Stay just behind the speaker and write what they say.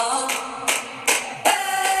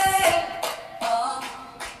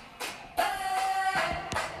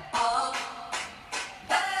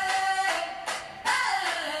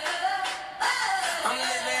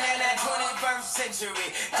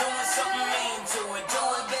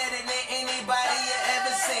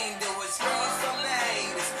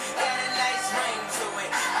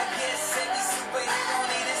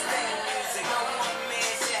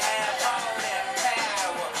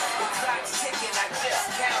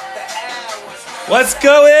What's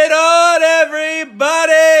going on,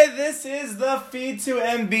 everybody? This is the Feed to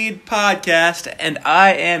Embiid podcast, and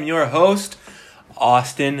I am your host,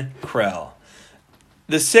 Austin Krell.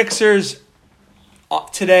 The Sixers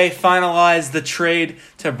today finalized the trade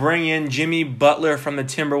to bring in Jimmy Butler from the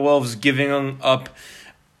Timberwolves, giving up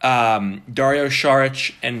Dario,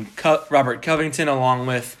 Saric, and Robert Covington, along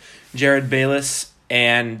with Jared Bayless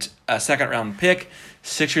and a second-round pick.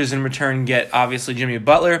 Sixers in return get, obviously, Jimmy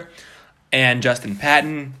Butler and Justin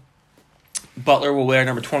Patton. Butler will wear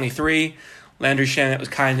number 23. Landry Shamet was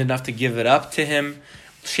kind enough to give it up to him.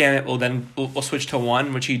 Shamet will switch to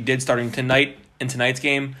 1, which he did starting tonight in tonight's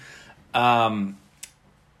game. Lots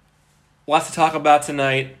to talk about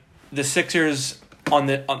tonight. The Sixers on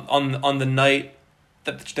the night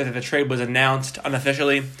that the trade was announced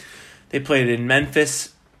unofficially, they played in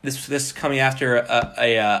Memphis. This coming after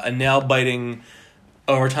a nail biting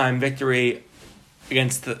overtime victory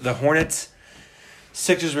against the Hornets.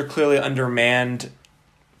 Sixers were clearly undermanned.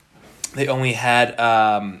 They only had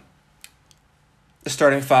the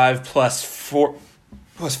starting 5 plus four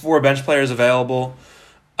bench players available.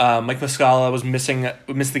 Mike Muscala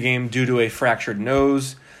missed the game due to a fractured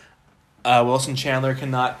nose. Wilson Chandler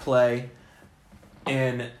cannot play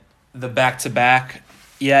in the back-to-back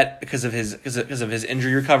yet because of his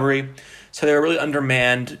injury recovery. So they were really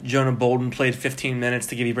undermanned. Jonah Bolden played 15 minutes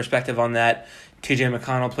to give you perspective on that. T.J.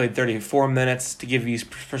 McConnell played 34 minutes to give you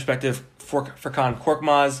perspective. Furkan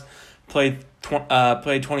Korkmaz played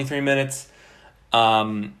 23 minutes.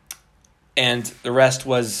 And the rest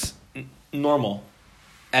was normal,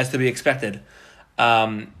 as to be expected.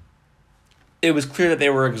 It was clear that they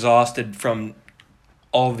were exhausted from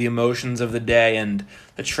all of the emotions of the day and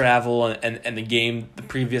the travel and the game the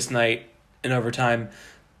previous night in overtime.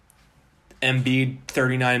 Embiid,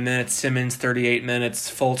 39 minutes. Simmons, 38 minutes.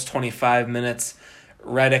 Fultz, 25 minutes.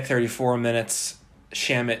 Redick, 34 minutes.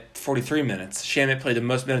 Shamet, 43 minutes. Shamet played the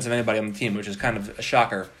most minutes of anybody on the team, which is kind of a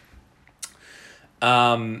shocker.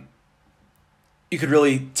 You could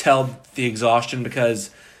really tell the exhaustion because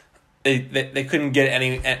they couldn't get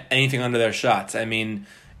anything under their shots. I mean,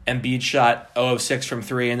 Embiid shot 0 of 6 from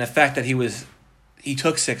 3, and the fact that he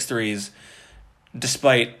took 6 threes,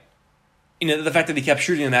 despite the fact that he kept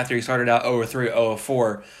shooting them after he started out 0 of 3, 0 of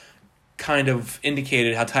 4, kind of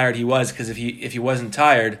indicated how tired he was. Because if he wasn't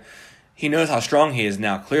tired, he knows how strong he is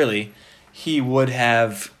now. Clearly, he would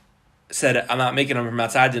have said, "I'm not making them from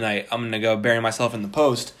outside tonight. I'm going to go bury myself in the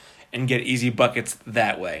post and get easy buckets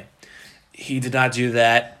that way." He did not do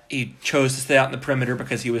that. He chose to stay out in the perimeter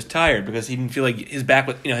because he was tired, because he didn't feel like his back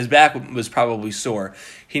was probably sore.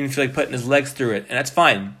 He didn't feel like putting his legs through it, and that's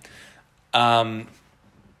fine.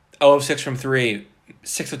 0 of 6 from 3,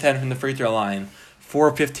 6 of 10 from the free throw line, 4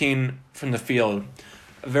 of 15 from the field.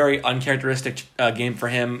 A very uncharacteristic game for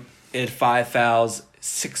him. He had 5 fouls,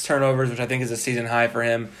 6 turnovers, which I think is a season high for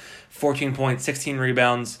him. 14 points, 16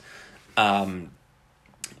 rebounds. Ben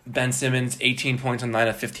Simmons, 18 points on 9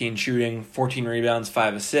 of 15 shooting, 14 rebounds,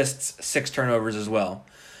 5 assists, 6 turnovers as well.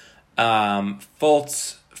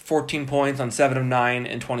 Fultz, 14 points on 7 of 9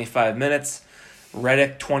 in 25 minutes.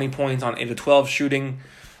 Redick, 20 points on 8 of 12 shooting.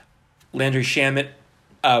 Landry Shamet,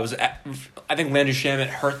 I think Landry Shamet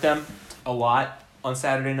hurt them a lot on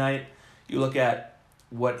Saturday night. You look at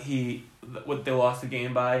what they lost the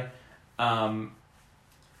game by,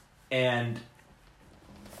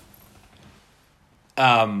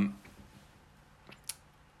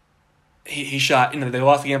 he shot, they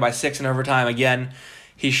lost the game by 6 in overtime. Again,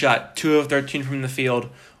 he shot 2 of 13 from the field,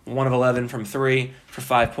 1 of 11 from 3 for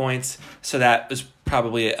 5 points. So that was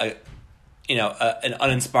probably an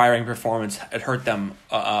uninspiring performance. It hurt them,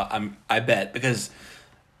 I bet, because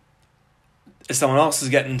if someone else is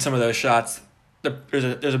getting some of those shots,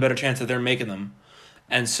 there's a better chance that they're making them.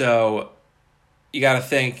 And so you got to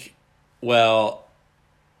think, well,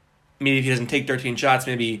 maybe if he doesn't take 13 shots,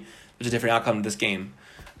 maybe there's a different outcome to this game.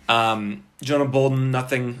 Jonah Bolden,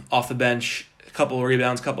 nothing off the bench, a couple of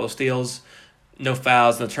rebounds, a couple of steals, no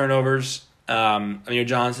fouls, no turnovers. Amir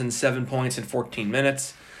Johnson, 7 points in 14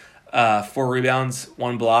 minutes, 4 rebounds,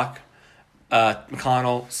 1 block.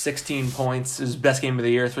 McConnell, 16 points, his best game of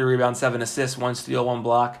the year, 3 rebounds, 7 assists, 1 steal, 1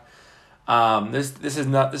 block. This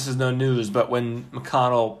is no news, but when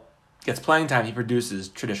McConnell gets playing time, he produces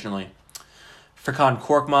traditionally. Furkan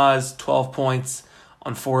Korkmaz, 12 points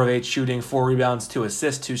on 4 of 8 shooting, 4 rebounds, 2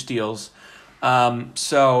 assists, 2 steals.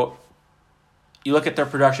 So you look at their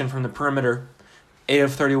production from the perimeter, 8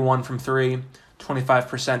 of 31 from 3,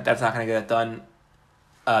 25%, that's not going to get it done.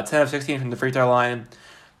 10 of 16 from the free throw line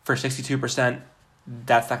for 62%,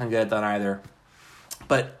 that's not going to get it done either.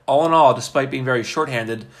 But all in all, despite being very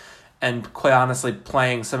shorthanded, and quite honestly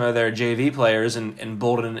playing some of their JV players in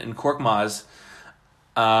Bolden and Korkmaz.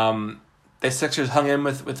 The Sixers hung in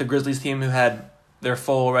with the Grizzlies team, who had their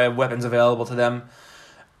full array of weapons available to them.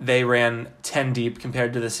 They ran 10 deep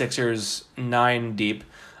compared to the Sixers' 9 deep.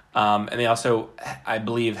 And they also, I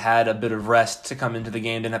believe, had a bit of rest to come into the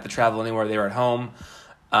game, didn't have to travel anywhere, they were at home.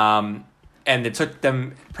 And it took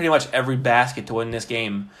them pretty much every basket to win this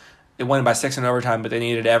game. They won by 6 in overtime, but they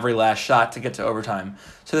needed every last shot to get to overtime.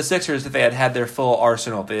 So the Sixers, if they had their full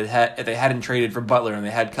arsenal, if they hadn't traded for Butler and they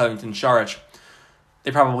had Covington, Saric, they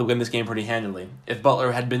probably win this game pretty handily. If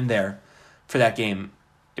Butler had been there for that game,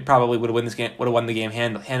 they probably would have won the game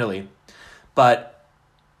handily. But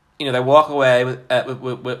they walk away with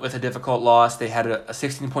a difficult loss. They had a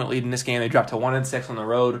 16-point lead in this game. They dropped to 1-6 on the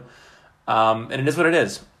road, and it is what it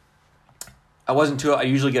is. I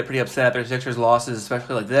usually get pretty upset after Sixers losses,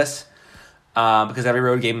 especially like this, because every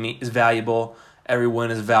road game is valuable, every win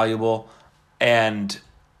is valuable, and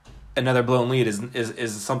another blown lead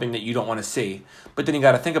is something that you don't want to see. But then you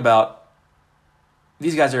got to think about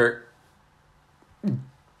these guys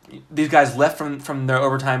left from their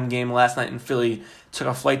overtime game last night in Philly, took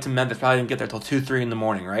a flight to Memphis, probably didn't get there till 2-3 in the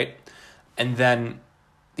morning, right? And then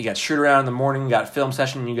you got shoot around in the morning, you got film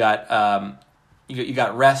session, you got you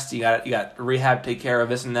got rest, you got rehab, take care of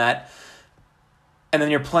this and that, and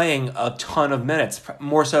then you're playing a ton of minutes,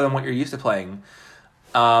 more so than what you're used to playing.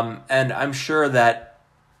 And I'm sure that,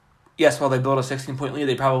 yes, while they built a 16-point lead,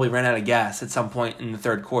 they probably ran out of gas at some point in the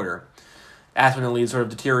third quarter. That's when the lead sort of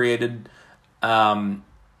deteriorated.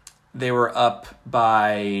 They were up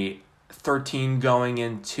by 13 going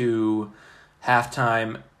into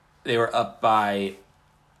halftime. They were up by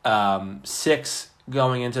 6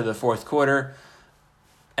 going into the fourth quarter.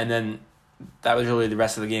 And then that was really the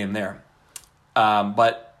rest of the game there.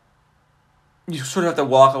 But you sort of have to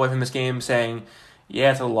walk away from this game saying,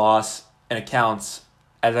 yeah, it's a loss, and it counts,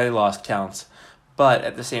 as any loss counts. But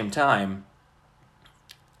at the same time,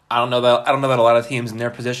 I don't know that a lot of teams in their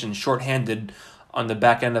position, shorthanded on the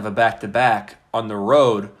back end of a back-to-back on the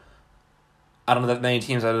road, I don't know that many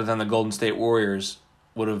teams other than the Golden State Warriors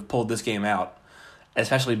would have pulled this game out,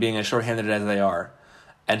 especially being as shorthanded as they are,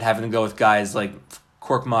 and having to go with guys like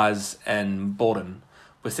Korkmaz and Bolden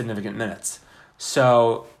with significant minutes.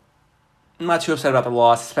 So I'm not too upset about the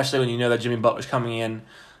loss, especially when you know that Jimmy Butler's coming in.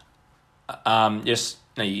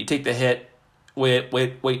 You take the hit,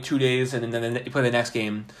 wait 2 days, and then you play the next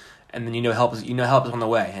game, and then help is on the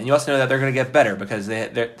way. And you also know that they're going to get better because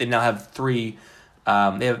they now have 3. They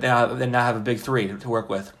now have a big 3 to work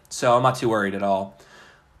with. So I'm not too worried at all.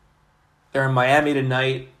 They're in Miami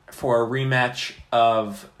tonight for a rematch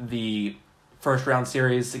of the first round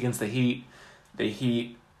series against the Heat. The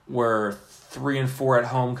Heat were 3-4 at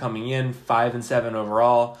home coming in, 5-7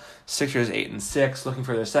 overall. Sixers 8-6, looking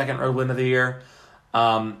for their second road win of the year.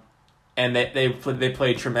 And they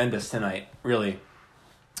played tremendous tonight, really.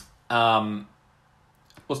 We'll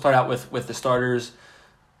start out with the starters.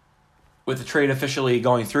 With the trade officially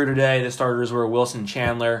going through today, the starters were Wilson,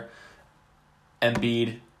 Chandler,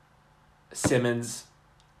 Embiid, Simmons,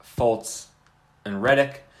 Fultz, and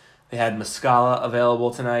Redick. They had Muscala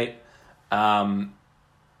available tonight, and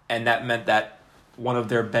that meant that one of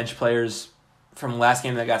their bench players from last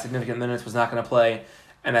game that got significant minutes was not going to play,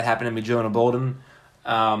 and that happened to be Jonah Bolden.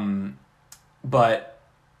 But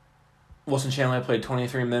Wilson Chandler played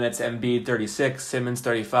 23 minutes, Embiid 36, Simmons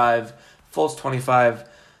 35, Fultz 25,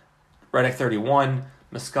 Redick 31,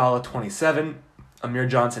 Muscala 27, Amir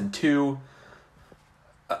Johnson 2,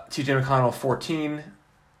 TJ McConnell 14,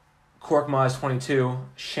 Korkmaz 22,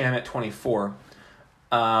 Shamet 24.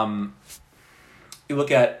 You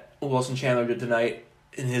look at Wilson Chandler did tonight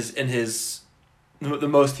in his the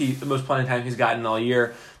most playing time he's gotten all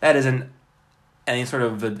year. That isn't any sort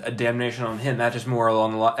of a damnation on him. That's just more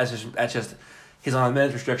along the that's just he's on a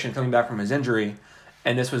minutes restriction coming back from his injury,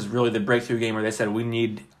 and this was really the breakthrough game where they said we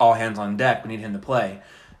need all hands on deck. We need him to play.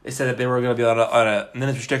 They said that they were going to be on a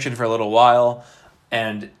minutes restriction for a little while,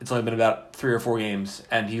 and it's only been about 3 or 4 games,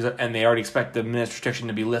 and they already expect the minutes restriction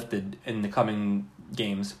to be lifted in the coming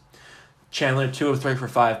games. Chandler 2 of 3 for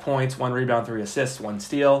 5 points, 1 rebound, 3 assists, 1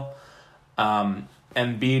 steal.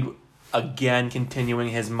 Embiid again continuing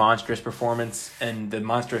his monstrous performance and the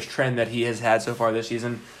monstrous trend that he has had so far this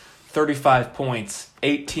season. 35 points,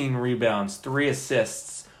 18 rebounds, 3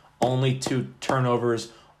 assists, only 2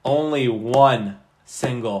 turnovers, only 1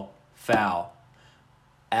 single foul.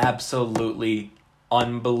 Absolutely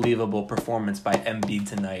unbelievable performance by Embiid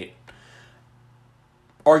tonight.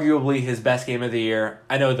 Arguably his best game of the year.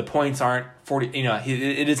 I know the points aren't 40.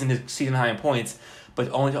 It isn't his season high in points, but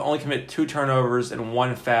to only commit 2 turnovers and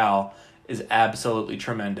 1 foul is absolutely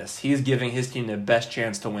tremendous. He's giving his team the best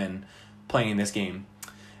chance to win playing in this game.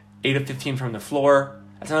 8 of 15 from the floor.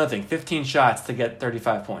 That's another thing. 15 shots to get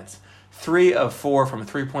 35 points. 3 of 4 from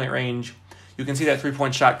three-point range. You can see that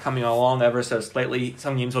three-point shot coming along ever so slightly.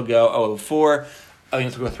 Some games will go 0 of 4. Other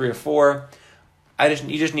games will go 3 of 4.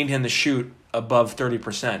 You just need him to shoot above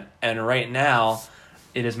 30%. And right now,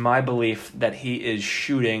 it is my belief that he is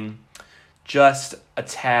shooting just a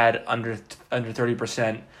tad under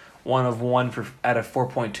 30%. 1 of 1 out of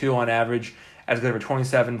 4.2 on average, as good for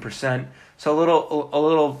 27%. So a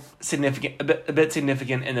little significant, a bit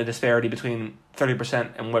significant in the disparity between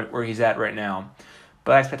 30% and where he's at right now.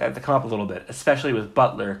 But I expect that to come up a little bit, especially with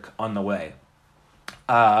Butler on the way.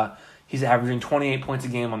 He's averaging 28 points a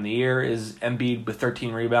game on the year. Is Embiid with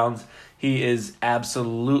 13 rebounds. He is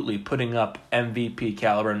absolutely putting up MVP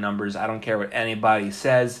caliber numbers. I don't care what anybody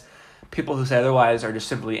says. People who say otherwise are just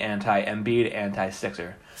simply anti-Embiid,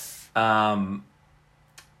 anti-Sixer. 3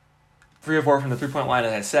 or 4 from the three-point line,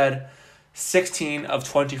 as I said. 16 of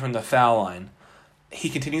 20 from the foul line. He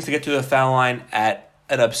continues to get to the foul line at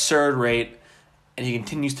an absurd rate, and he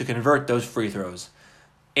continues to convert those free throws.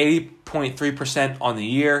 80.3% on the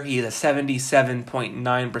year. He is a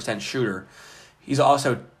 77.9% shooter. He's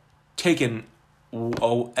also taken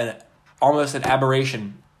almost an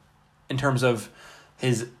aberration in terms of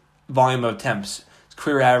his volume of attempts. His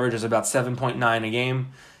career average is about 7.9 a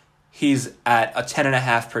game. He's at a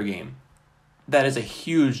 10.5 per game. That is a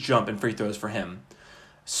huge jump in free throws for him.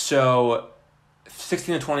 So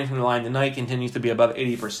 16 to 20 from the line tonight continues to be above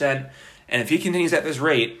 80%. And if he continues at this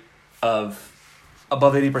rate of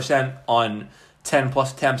above 80% on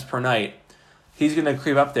 10-plus attempts per night, he's going to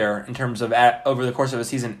creep up there in terms of, over the course of a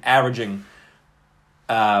season, averaging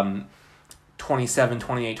 27,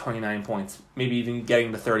 28, 29 points, maybe even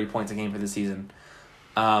getting to 30 points a game for the season.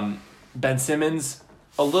 Ben Simmons,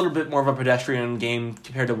 a little bit more of a pedestrian game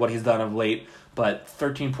compared to what he's done of late, but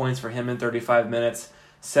 13 points for him in 35 minutes,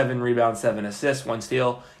 7 rebounds, 7 assists, 1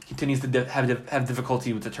 steal. Continues to have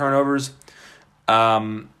difficulty with the turnovers,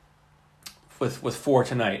 with 4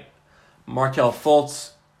 tonight. Markelle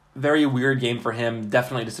Fultz, very weird game for him,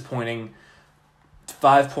 definitely disappointing.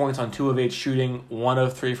 5 points on 2 of 8 shooting, 1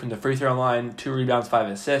 of 3 from the free throw line, 2 rebounds,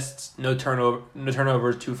 5 assists, no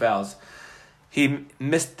turnovers, 2 fouls. He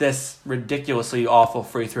missed this ridiculously awful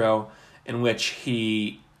free throw in which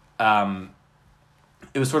he,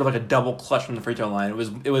 it was sort of like a double clutch from the free throw line.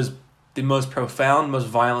 It was the most profound, most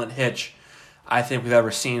violent hitch I think we've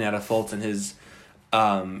ever seen out of Fultz in his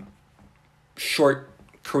short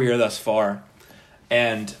career thus far.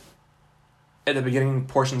 And at the beginning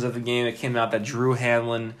portions of the game, it came out that Drew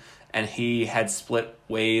Hanlon and he had split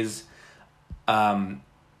ways,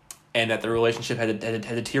 and that the relationship had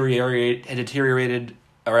deteriorated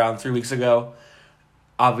around 3 weeks ago.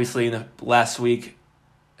 Obviously, in the last week,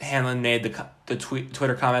 Hanlon made the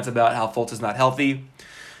Twitter comments about how Fultz is not healthy.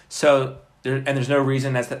 So there's no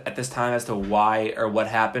reason at this time as to why or what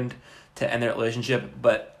happened to end their relationship.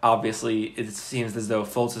 But obviously, it seems as though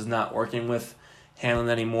Fultz is not working with Hanlon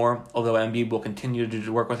anymore, although Embiid will continue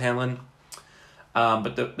to work with Hanlon.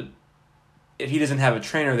 But if he doesn't have a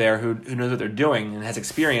trainer there who knows what they're doing and has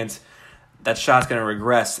experience, that shot's going to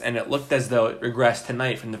regress, and it looked as though it regressed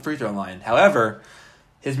tonight from the free throw line. However,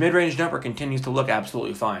 his mid-range jumper continues to look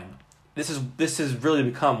absolutely fine. This has really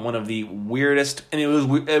become one of the weirdest, and it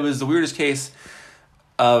was the weirdest case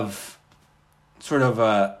of sort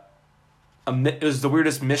of it was the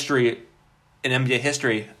weirdest mystery in NBA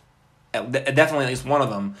history. Definitely at least one of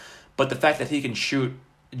them, but the fact that he can shoot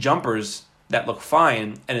jumpers that look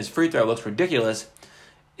fine and his free throw looks ridiculous,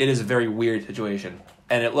 it is a very weird situation.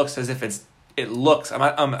 And it looks as if I'm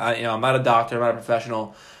not a doctor, I'm not a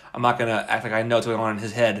professional. I'm not gonna act like I know what's going on in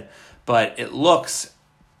his head, but it looks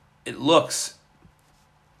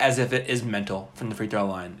as if it is mental from the free throw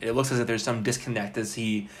line. It looks as if there's some disconnect as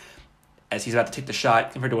he's about to take the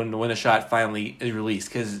shot compared to when the shot finally is released,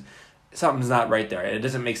 because something's not right there. It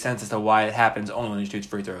doesn't make sense as to why it happens only when he shoots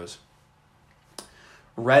free throws.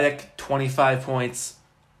 Redick, 25 points,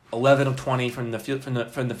 11 of 20 from the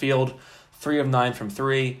field, 3 of 9 from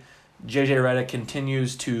 3. JJ Redick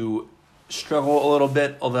continues to struggle a little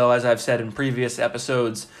bit, although as I've said in previous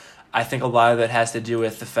episodes, I think a lot of it has to do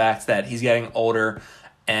with the fact that he's getting older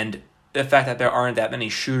and the fact that there aren't that many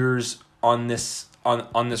shooters on this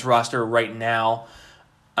roster right now.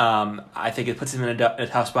 I think it puts him in a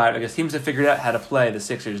tough spot because teams have figured out how to play the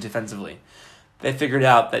Sixers defensively. They figured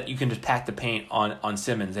out that you can just pack the paint on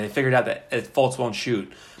Simmons. They figured out that Fultz won't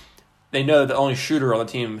shoot. They know that the only shooter on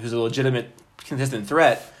the team who's a legitimate, consistent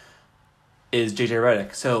threat is JJ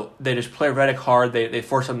Redick. So they just play Redick hard. They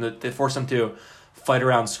force him to fight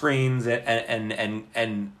around screens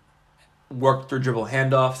and work through dribble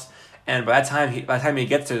handoffs. And by the time he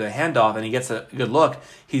gets to the handoff and he gets a good look,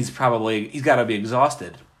 he's got to be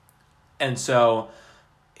exhausted. And so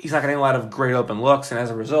he's not getting a lot of great open looks, and as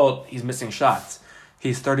a result, he's missing shots.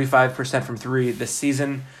 He's 35% from three this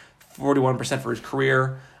season, 41% for his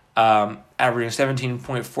career, averaging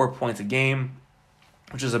 17.4 points a game,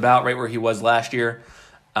 which is about right where he was last year.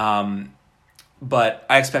 But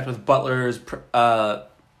I expect with Butler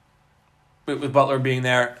being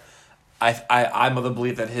there, I'm of the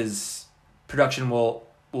belief that his production will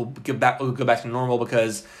go back to normal,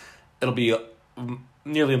 because it'll be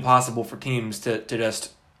nearly impossible for teams to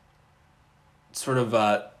just sort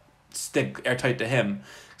of stick airtight to him.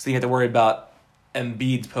 So you have to worry about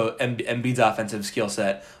Embiid's offensive skill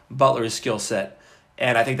set, Butler's skill set,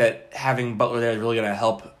 and I think that having Butler there is really going to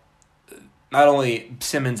help not only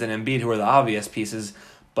Simmons and Embiid, who are the obvious pieces,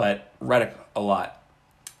 but Redick a lot.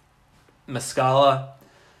 Muscala,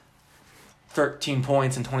 13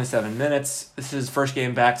 points in 27 minutes. This is his first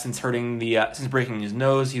game back since breaking his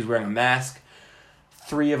nose. He's wearing a mask.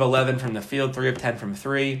 3 of 11 from the field, 3 of 10 from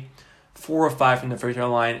 3, 4 of 5 from the free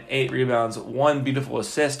throw line, 8 rebounds, 1 beautiful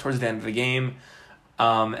assist towards the end of the game.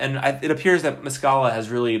 It appears that Muscala has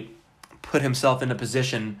really put himself in a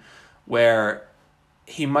position where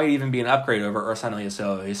he might even be an upgrade over Ersan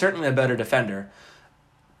Ilyasova. He's certainly a better defender.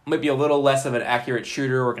 Might be a little less of an accurate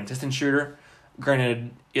shooter or consistent shooter.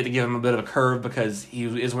 Granted, you have to give him a bit of a curve because he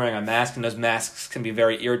is wearing a mask, and those masks can be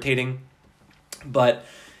very irritating. But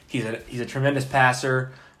he's a tremendous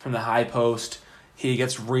passer from the high post. He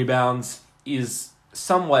gets rebounds. He's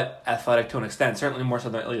somewhat athletic to an extent, certainly more so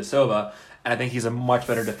than Ilyasova, and I think he's a much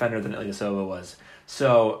better defender than Ilyasova was.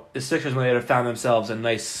 So the Sixers might have found themselves a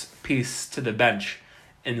nice piece to the bench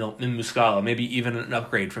in Muscala, maybe even an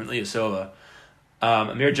upgrade from Ilyasova.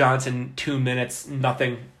 Amir Johnson, 2 minutes,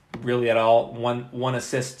 nothing really at all. One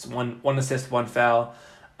assist, one foul.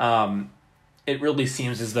 It really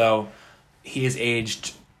seems as though he has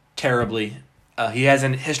aged terribly. He has a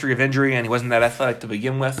history of injury, and he wasn't that athletic to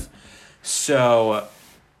begin with. So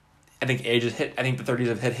I think age has hit. I think the 30s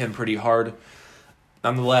have hit him pretty hard.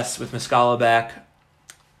 Nonetheless, with Muscala back,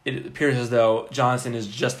 it appears as though Johnson is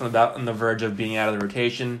just on the verge of being out of the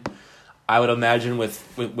rotation. I would imagine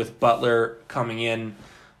with Butler coming in,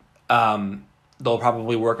 they'll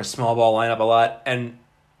probably work a small ball lineup a lot. And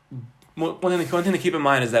one thing to keep in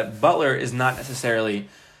mind is that Butler is not necessarily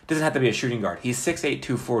doesn't have to be a shooting guard. He's 6'8",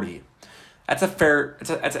 240. That's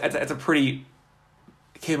a pretty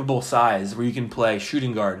capable size where you can play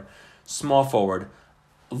shooting guard, small forward,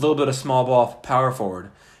 a little bit of small ball power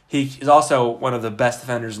forward. He is also one of the best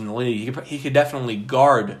defenders in the league. He could definitely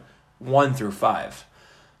guard 1 through 5.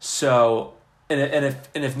 So and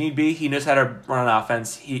if need be, he knows how to run an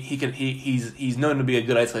offense. He's known to be a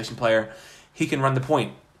good isolation player. He can run the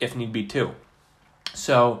point if need be too.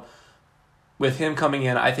 So with him coming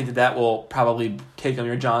in, I think that will probably take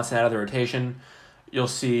Amir Johnson out of the rotation. You'll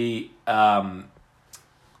see a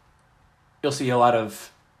lot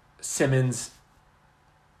of Simmons,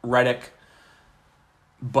 Redick,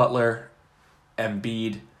 Butler,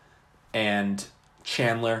 Embiid, and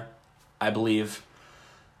Chandler, I believe.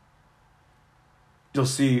 You'll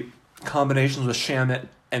see combinations with Shamet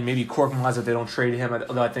and maybe Korkmaz if they don't trade him.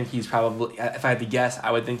 Although I think he's probably, if I had to guess,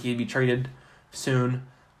 I would think he'd be traded soon,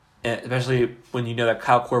 especially when you know that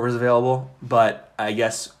Kyle Korver's available. But I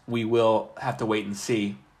guess we will have to wait and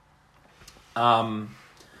see. But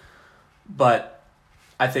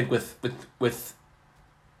I think with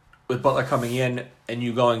Butler coming in and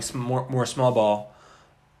you going more small ball,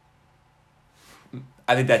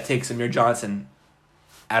 I think that takes Amir Johnson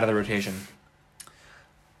out of the rotation.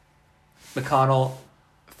 McConnell,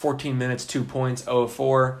 14 minutes, 2 points, 0 of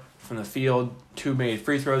 4 from the field, 2 made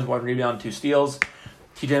free throws, 1 rebound, 2 steals.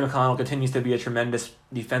 TJ McConnell continues to be a tremendous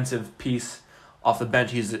defensive piece off the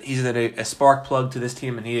bench. He's a spark plug to this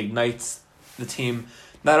team, and he ignites the team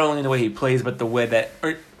not only in the way he plays, but the way that,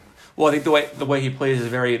 I think the way he plays is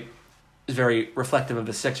very reflective of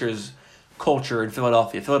the Sixers' culture in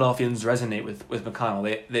Philadelphia. Philadelphians resonate with McConnell.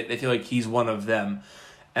 They feel like he's one of them,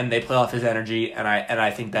 and they play off his energy. And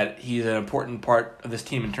I think that he's an important part of this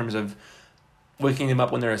team in terms of waking them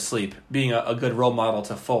up when they're asleep, being a good role model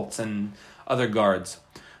to Fultz and other guards,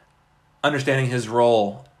 understanding his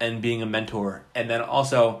role and being a mentor, and then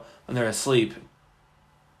also when they're asleep,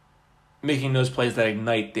 making those plays that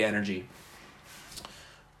ignite the energy.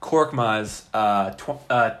 Korkmaz,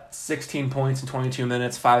 16 points in 22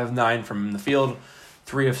 minutes, 5 of 9 from the field,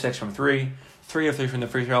 3 of 6 from 3, 3 of 3 from the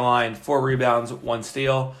free throw line, 4 rebounds, 1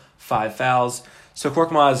 steal, 5 fouls. So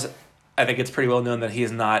Korkmaz, I think it's pretty well known that he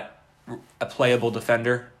is not a playable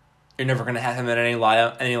defender. You're never going to have him in any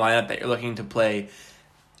lineup that you're looking to play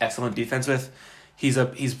excellent defense with.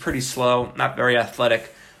 He's pretty slow, not very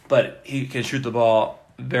athletic, but he can shoot the ball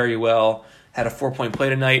very well. Had a 4-point play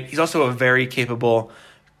tonight. He's also a very capable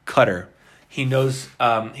cutter. He knows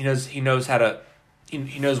when to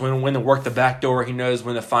work the back door. He knows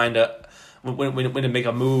when to find when to make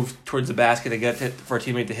a move towards the basket to get for a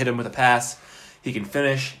teammate to hit him with a pass. He can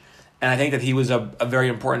finish. And I think that he was a very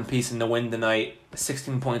important piece in the win tonight,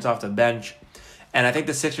 16 points off the bench. And I think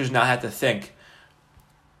the Sixers now have to think,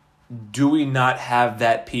 do we not have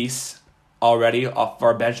that piece already off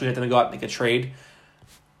our bench? We have to go out and make a trade.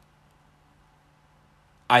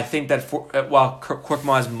 I think that while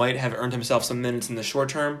Korkmaz might have earned himself some minutes in the short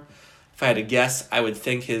term, if I had to guess, I would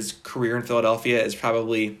think his career in Philadelphia is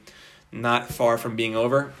probably not far from being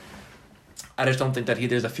over. I just don't think that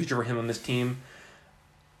there's a future for him on this team,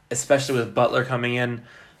 especially with Butler coming in.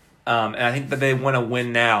 And I think that they want to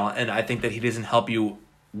win now, and I think that he doesn't help you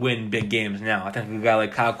win big games now. I think a guy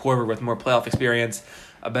like Kyle Korver with more playoff experience,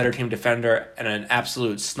 a better team defender, and an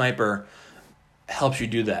absolute sniper helps you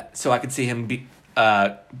do that. So I could see him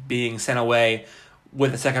being sent away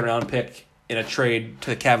with a second-round pick in a trade to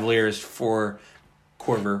the Cavaliers for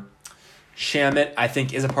Korver. Shamet, I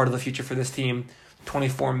think, is a part of the future for this team.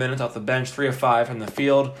 24 minutes off the bench, 3 of 5 from the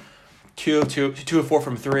field, 2 of 4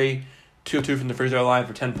 from 3, 2 of 2 from the free throw line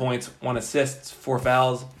for 10 points, 1 assist, 4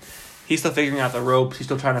 fouls. He's still figuring out the ropes. He's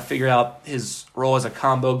still trying to figure out his role as a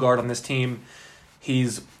combo guard on this team.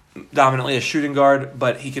 He's dominantly a shooting guard,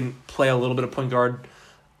 but he can play a little bit of point guard.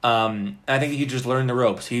 I think he just learned the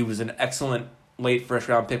ropes. He was an excellent late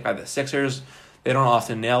first-round pick by the Sixers. They don't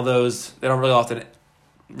often nail those. They don't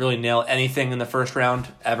really nail anything in the first round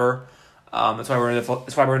ever. That's why we're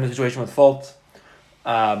in the situation with Fultz.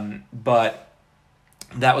 But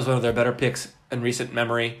that was one of their better picks in recent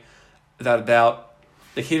memory, without a doubt.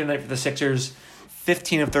 The key tonight for the Sixers,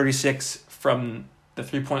 15 of 36 from the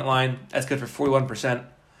three-point line. That's good for 41%.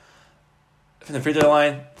 From the free throw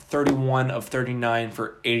line, 31 of 39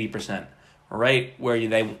 for 80%. Right where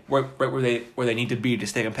they need to be to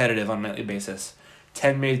stay competitive on a nightly basis.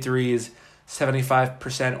 10 made threes,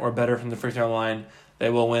 75% or better from the free throw line. They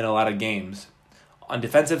will win a lot of games. On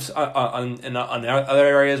defensive, on other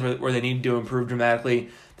areas where they need to improve dramatically,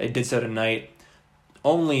 they did so tonight.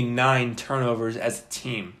 Only 9 turnovers as a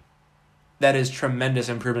team. That is tremendous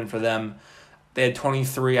improvement for them. They had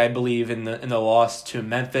 23, I believe, in the loss to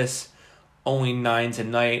Memphis. Only 9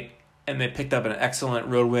 tonight, and they picked up an excellent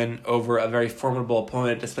road win over a very formidable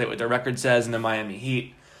opponent, despite what their record says, in the Miami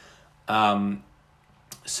Heat.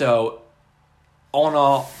 So, all in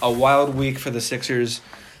all, a wild week for the Sixers.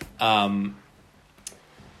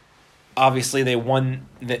 Obviously, they won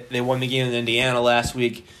the game in Indiana last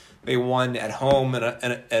week. They won at home in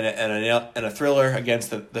a thriller against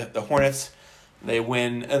the Hornets. They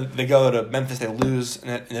win. They go to Memphis. They lose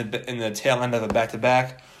in the tail end of a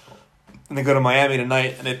back-to-back. And they go to Miami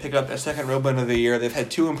tonight, and they pick up their second road win of the year. They've had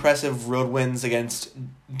 2 impressive road wins against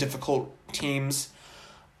difficult teams.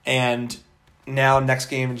 And now, next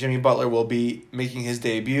game, Jimmy Butler will be making his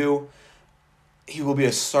debut. He will be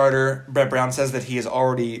a starter. Brett Brown says that he has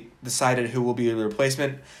already decided who will be the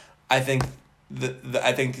replacement. I think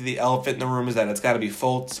the elephant in the room is that it's got to be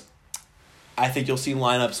Fultz. I think you'll see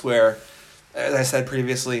lineups where, as I said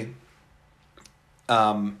previously,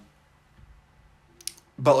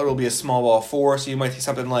 Butler will be a small ball 4, so you might see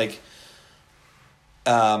something like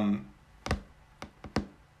Muscala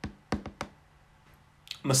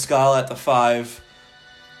at the 5.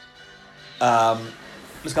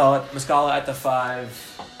 Muscala at the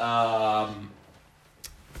 5.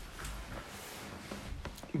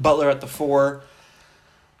 Butler at the 4.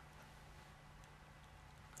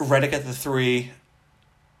 Redick at the 3.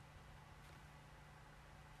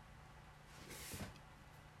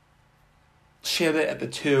 Shamet at the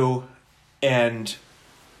 2, and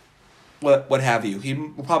what have you. He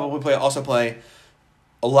will probably play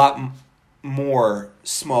a lot more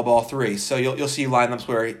small ball 3. So you'll see lineups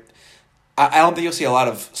where I don't think you'll see a lot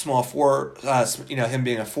of small 4. Him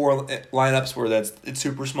being a 4 lineups where it's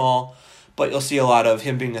super small, but you'll see a lot of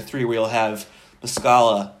him being a 3 where you'll have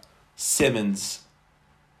Muscala, Simmons,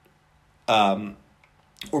 or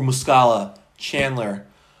Muscala, Chandler,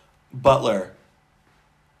 Butler,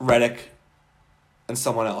 Redick, and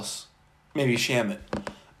someone else, maybe Shamet.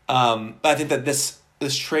 But I think that this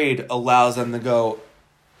trade allows them to go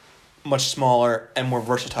much smaller and more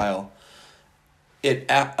versatile. It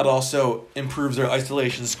also improves their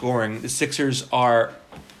isolation scoring. The Sixers are,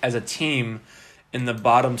 as a team, in the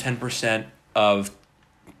bottom 10% of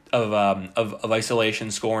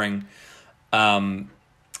isolation scoring.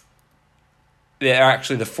 they're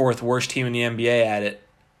actually the fourth worst team in the NBA at it,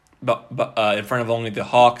 but in front of only the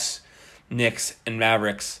Hawks, Knicks, and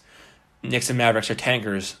Mavericks. Knicks and Mavericks are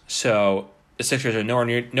tankers, so the Sixers are nowhere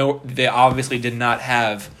near. No, they obviously did not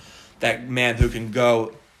have that man who can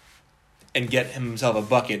go and get himself a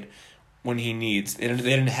bucket when he needs. They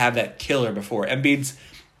didn't have that killer before. Embiid's,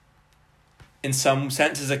 in some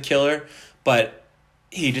sense, is a killer, but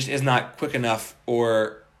he just is not quick enough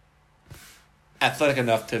or athletic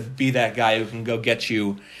enough to be that guy who can go get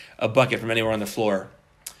you a bucket from anywhere on the floor.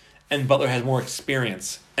 And Butler has more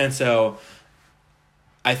experience. And so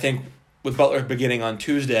I think with Butler beginning on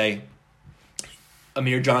Tuesday,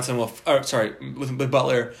 with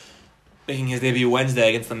Butler making his debut Wednesday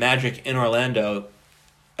against the Magic in Orlando,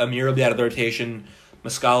 Amir will be out of the rotation.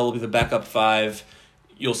 Muscala will be the backup 5.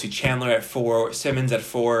 You'll see Chandler at 4, Simmons at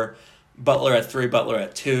 4, Butler at 3, Butler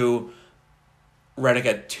at 2, Redick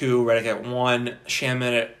at 2, Redick at 1,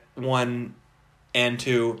 Shaman at 1 and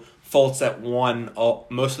 2, Fultz at 1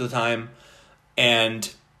 most of the time.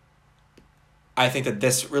 And I think that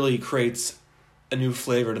this really creates a new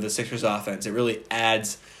flavor to the Sixers offense. It really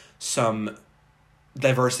adds some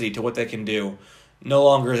diversity to what they can do. No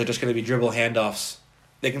longer is it just going to be dribble handoffs.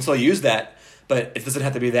 They can still use that, but it doesn't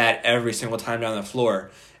have to be that every single time down the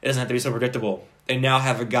floor. It doesn't have to be so predictable. They now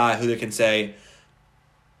have a guy who they can say,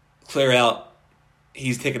 clear out,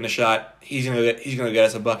 he's taking the shot, he's gonna get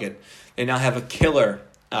us a bucket. They now have a killer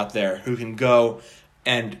out there who can go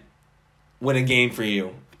and win a game for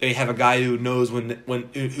you. They have a guy who knows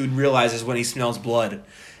who realizes when he smells blood,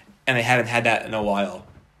 and they haven't had that in a while.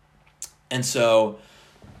 And so,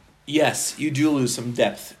 yes, you do lose some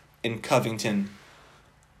depth in Covington.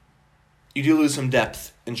 You do lose some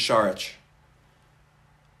depth in Saric.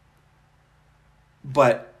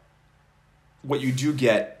 But what you do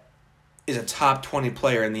get is a top 20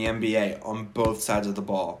 player in the NBA on both sides of the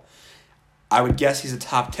ball. I would guess he's a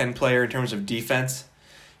top 10 player in terms of defense.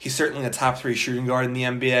 He's certainly a top 3 shooting guard in the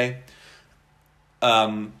NBA.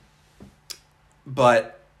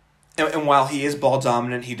 But while he is ball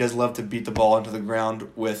dominant, he does love to beat the ball into the ground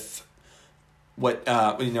with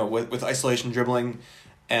with isolation dribbling,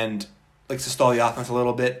 and likes to stall the offense a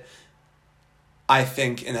little bit. I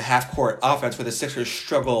think in the half-court offense where the Sixers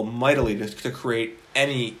struggle mightily to create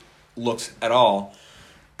any looks at all,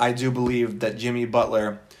 I do believe that Jimmy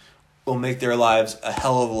Butler will make their lives a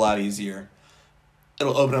hell of a lot easier.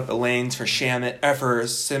 It'll open up the lanes for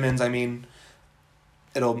Simmons.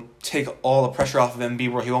 It'll take all the pressure off of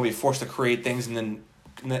Embiid where he won't be forced to create things and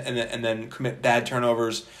then commit bad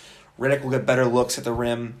turnovers. Redick will get better looks at the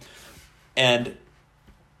rim, and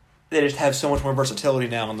they just have so much more versatility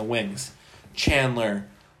now on the wings. Chandler,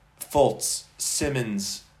 Fultz,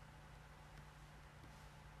 Simmons,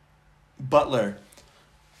 Butler,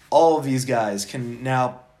 all of these guys can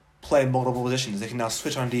now play multiple positions. They can now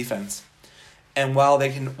switch on defense. And while they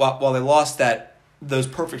lost those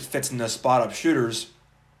perfect fits in those spot-up shooters,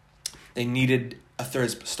 they needed a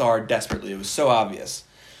third star desperately. It was so obvious.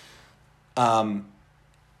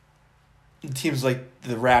 Teams like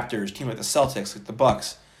the Raptors, teams like the Celtics, like the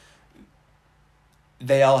Bucks,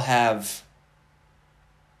 they all have...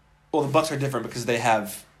 Well, the Bucks are different because they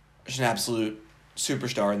have an absolute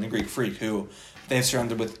superstar in the Greek Freak who they've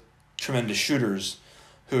surrounded with tremendous shooters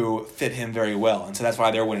who fit him very well. And so that's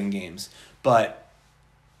why they're winning games. But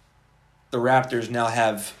the Raptors now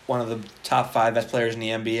have one of the top 5 best players in the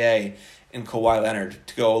NBA in Kawhi Leonard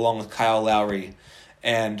to go along with Kyle Lowry.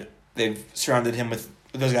 And they've surrounded him with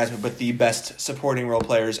those guys with the best supporting role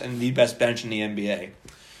players and the best bench in the NBA.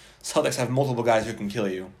 Celtics have multiple guys who can kill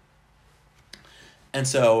you. And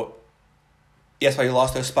so, yes, while you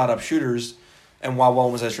lost those spot-up shooters, and while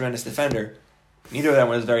one was a tremendous defender, neither of them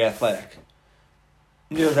was very athletic.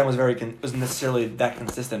 Neither of them was necessarily that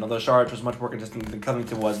consistent, although Saric was much more consistent than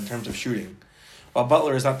Covington was in terms of shooting. While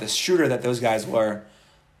Butler is not the shooter that those guys were,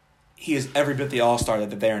 he is every bit the all-star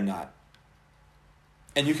that they are not.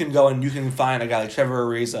 And you can go and you can find a guy like Trevor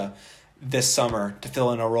Ariza this summer to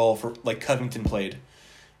fill in a role for like Covington played.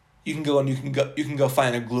 You can go and you can go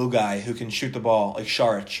find a glue guy who can shoot the ball like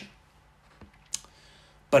Saric.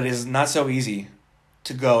 But it is not so easy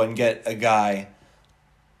to go and get a guy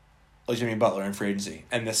like Jimmy Butler in free agency.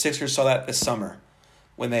 And the Sixers saw that this summer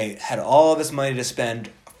when they had all this money to spend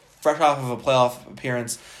fresh off of a playoff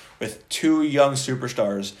appearance with 2 young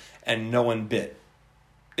superstars and no one bit.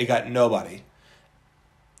 They got nobody.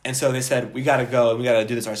 And so they said, we got to go and we got to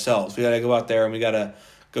do this ourselves. We got to go out there and we got to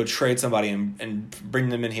go trade somebody and bring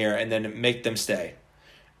them in here and then make them stay.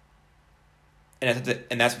 And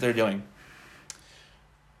that's what they're doing.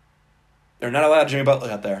 They're not allowed Jimmy Butler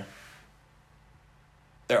out there.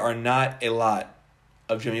 There are not a lot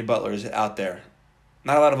of Jimmy Butlers out there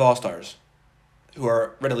Not a lot of all-stars who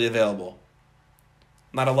are readily available.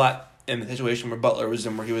 Not a lot in the situation where Butler was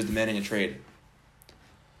in, where he was demanding a trade.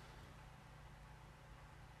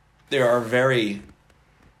 There are very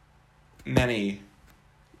many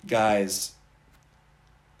guys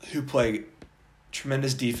who play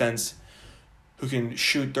tremendous defense, who can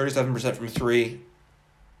shoot 37% from three,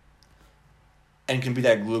 and can be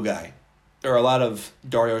that glue guy. There are a lot of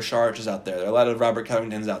Dario Saric's out there. There are a lot of Robert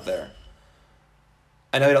Covingtons out there.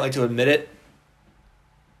 I know you don't like to admit it,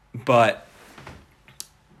 but,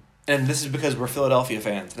 and this is because we're Philadelphia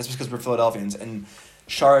fans. That's because we're Philadelphians, and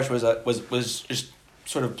Saric was just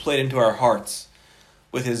sort of played into our hearts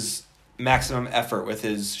with his maximum effort, with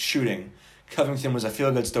his shooting. Covington was a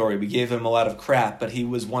feel-good story. We gave him a lot of crap, but he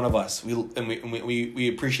was one of us. We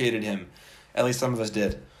appreciated him. At least some of us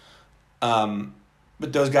did.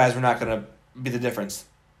 But those guys were not going to be the difference.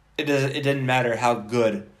 It didn't matter how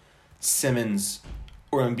good Simmons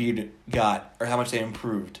or Embiid got or how much they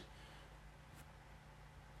improved.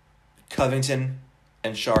 Covington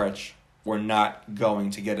and Saric were not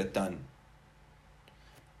going to get it done.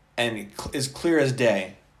 And it is clear as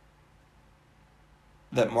day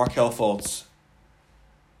that Markelle Fultz,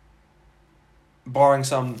 barring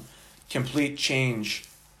some complete change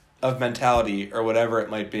of mentality or whatever it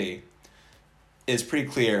might be, is pretty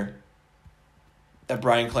clear that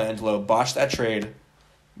Brian Colangelo botched that trade,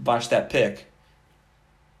 botched that pick,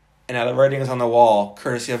 and now the writing is on the wall,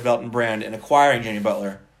 courtesy of Belton Brand in acquiring Jimmy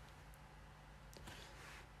Butler,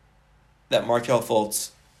 that Markelle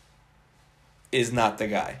Fultz is not the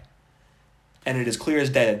guy. And it is clear as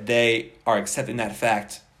day that they are accepting that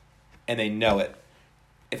fact, and they know it.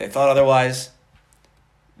 If they thought otherwise,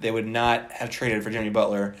 they would not have traded for Jimmy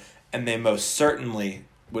Butler, and they most certainly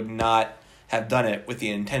would not have done it with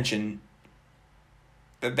the intention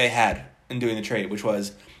that they had in doing the trade, which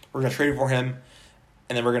was, we're going to trade for him,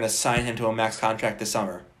 and then we're going to sign him to a max contract this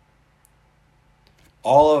summer.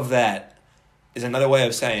 All of that is another way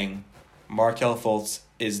of saying Markelle Fultz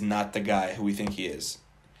is not the guy who we think he is.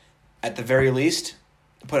 At the very least,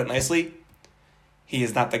 to put it nicely, he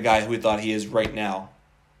is not the guy who we thought he is right now.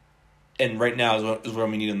 And right now is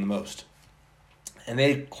when we need him the most. And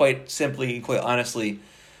they quite simply, quite honestly,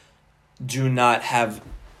 do not have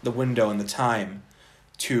the window and the time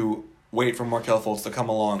to wait for Markelle Fultz to come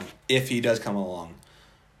along, if he does come along.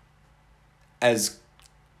 Just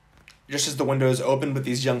as the window is open with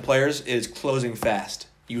these young players, it is closing fast.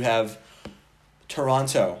 You have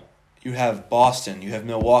Toronto, you have Boston, you have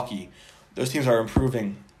Milwaukee. Those teams are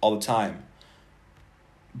improving all the time.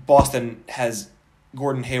 Boston has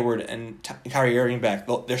Gordon Hayward and Kyrie Irving back.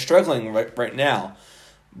 They're struggling right now,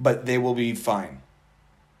 but they will be fine.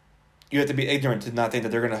 You have to be ignorant to not think that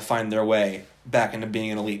they're going to find their way back into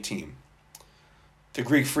being an elite team. The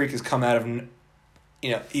Greek Freak has come out of,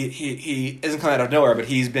 he isn't come out of nowhere, but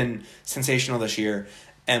he's been sensational this year.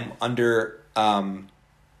 And under Mike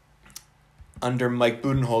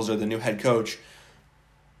Budenholzer, the new head coach,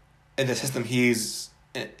 in the system he's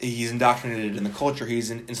indoctrinated in, the culture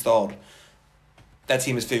he's installed, that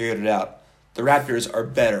team has figured it out. The Raptors are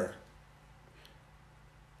better.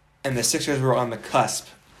 And the Sixers were on the cusp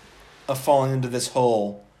of falling into this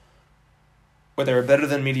hole where they were better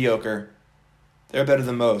than mediocre, they were better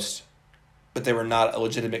than most, but they were not a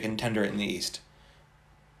legitimate contender in the East.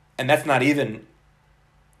 And that's not even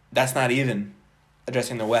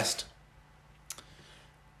addressing the West.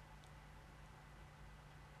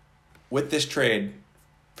 With this trade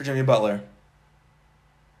for Jimmy Butler,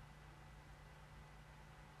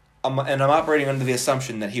 I'm operating under the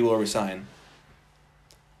assumption that he will resign.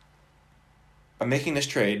 By making this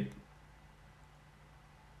trade,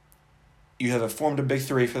 you have formed a big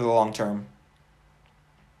three for the long term.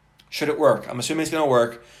 Should it work? I'm assuming it's going to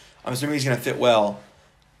work. I'm assuming he's going to fit well.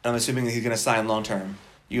 And I'm assuming that he's going to sign long term.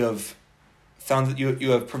 You have found that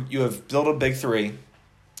you have built a big three.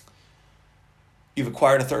 You've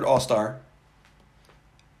acquired a third All-Star.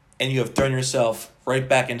 And you have thrown yourself right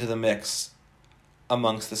back into the mix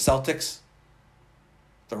amongst the Celtics,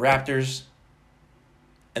 the Raptors,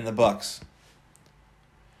 and the Bucks.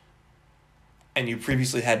 And you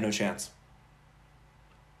previously had no chance.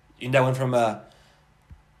 You now went from a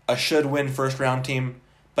should-win first-round team,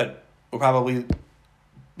 but will probably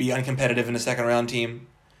be uncompetitive in the second-round team,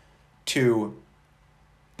 to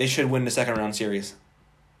they should win the second-round series.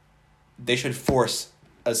 They should force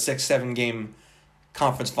a 6-7 game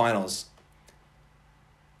conference finals.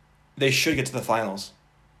 They should get to the finals.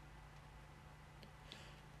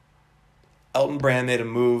 Elton Brand made a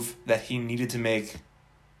move that he needed to make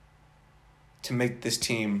this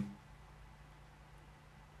team,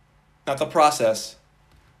 not the process,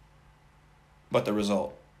 but the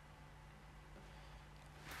result.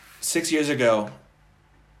 6 years ago,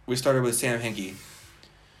 we started with Sam Hinkie.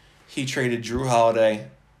 He traded Drew Holiday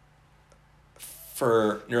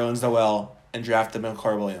for Nerlens Noel and drafted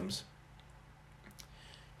McCarr Williams.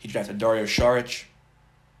 He drafted Dario Saric.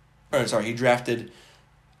 He drafted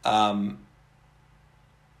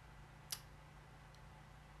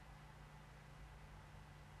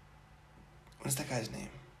what's that guy's name?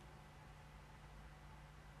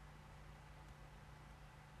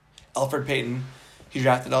 Elfrid Payton. He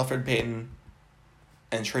drafted Elfrid Payton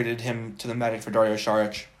and traded him to the Magic for Dario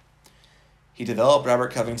Saric. He developed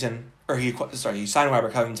Robert Covington, he signed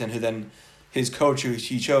Robert Covington, who then his coach, who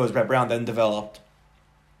he chose, Brett Brown, then developed.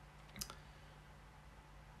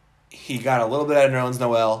 He got a little bit out of Nerlens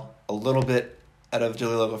Noel, a little bit out of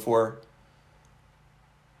Jahlil Okafor.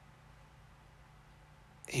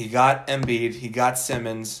 He got Embiid, he got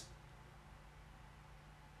Simmons.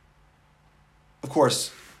 Of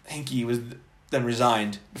course, Hinkie was then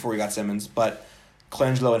resigned before he got Simmons, but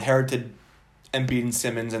Colangelo inherited Embiid and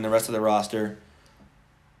Simmons and the rest of the roster.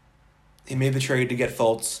 He made the trade to get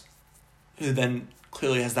Fultz, who then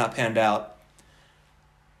clearly has not panned out.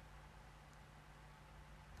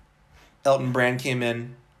 Elton Brand came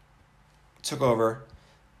in, took over,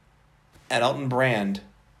 and Elton Brand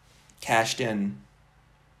cashed in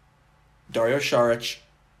Dario Saric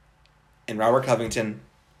and Robert Covington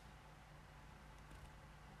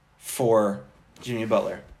for Jimmy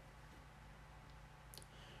Butler.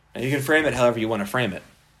 Now, you can frame it however you want to frame it.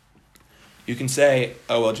 You can say,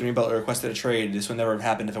 oh, well, Jimmy Butler requested a trade. This would never have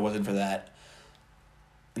happened if it wasn't for that.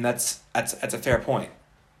 And that's a fair point.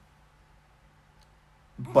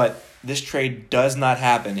 But this trade does not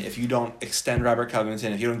happen if you don't extend Robert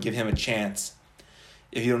Covington, if you don't give him a chance,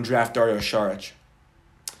 if you don't draft Dario Saric.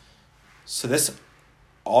 So this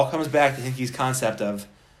all comes back to Hinkie's concept of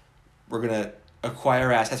we're going to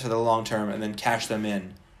acquire assets for the long term and then cash them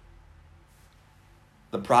in.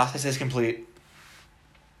 The process is complete,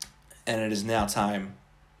 and it is now time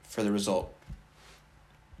for the result.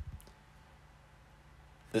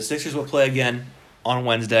 The Sixers will play again on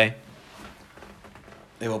Wednesday.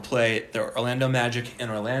 They will play the Orlando Magic in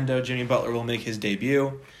Orlando. Jimmy Butler will make his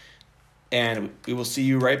debut. And we will see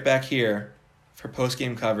you right back here for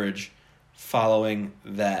post-game coverage following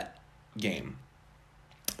that game.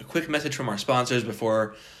 A quick message from our sponsors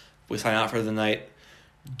before we sign out for the night.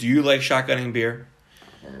 Do you like shotgunning beer?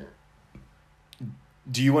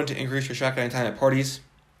 Do you want to increase your shotgunning time at parties?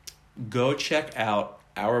 Go check out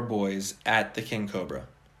our boys at the King Cobra.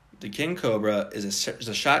 The King Cobra is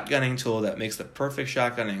a shotgunning tool that makes the perfect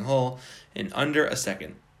shotgunning hole in under a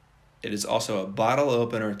second. It is also a bottle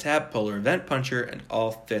opener, tab puller, vent puncher, and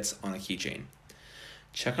all fits on a keychain.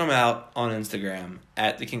 Check them out on Instagram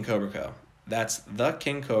at the King Cobra Co. That's the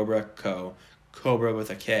King Cobra Co. Cobra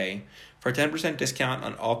with a K. For a 10% discount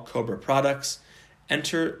on all Cobra products,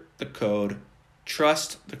 enter the code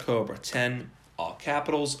TRUSTTheCobra10, all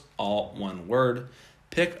capitals, all one word.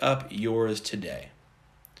 Pick up yours today.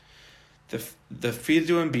 The feed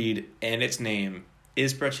to Embiid and its name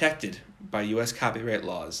is protected by U.S. copyright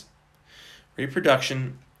laws.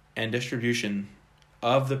 Reproduction and distribution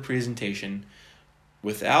of the presentation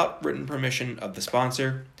without written permission of the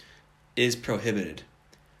sponsor is prohibited.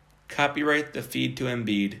 Copyright the feed to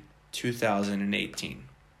Embiid 2018.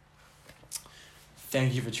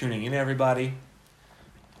 Thank you for tuning in, everybody.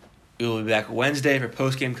 We will be back Wednesday for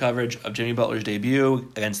post-game coverage of Jimmy Butler's debut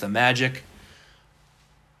against the Magic.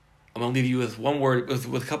 I'm going to leave you with one word, with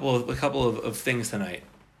a couple of things tonight.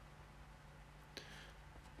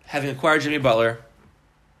 Having acquired Jimmy Butler,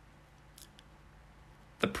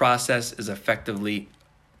 the process is effectively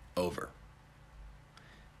over.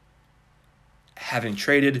 Having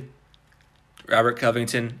traded Robert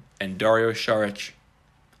Covington and Dario Saric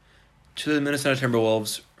to the Minnesota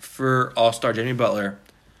Timberwolves for All-Star Jimmy Butler,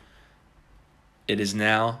 it is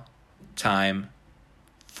now time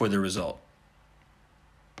for the result.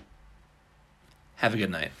 Have a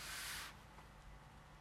good night.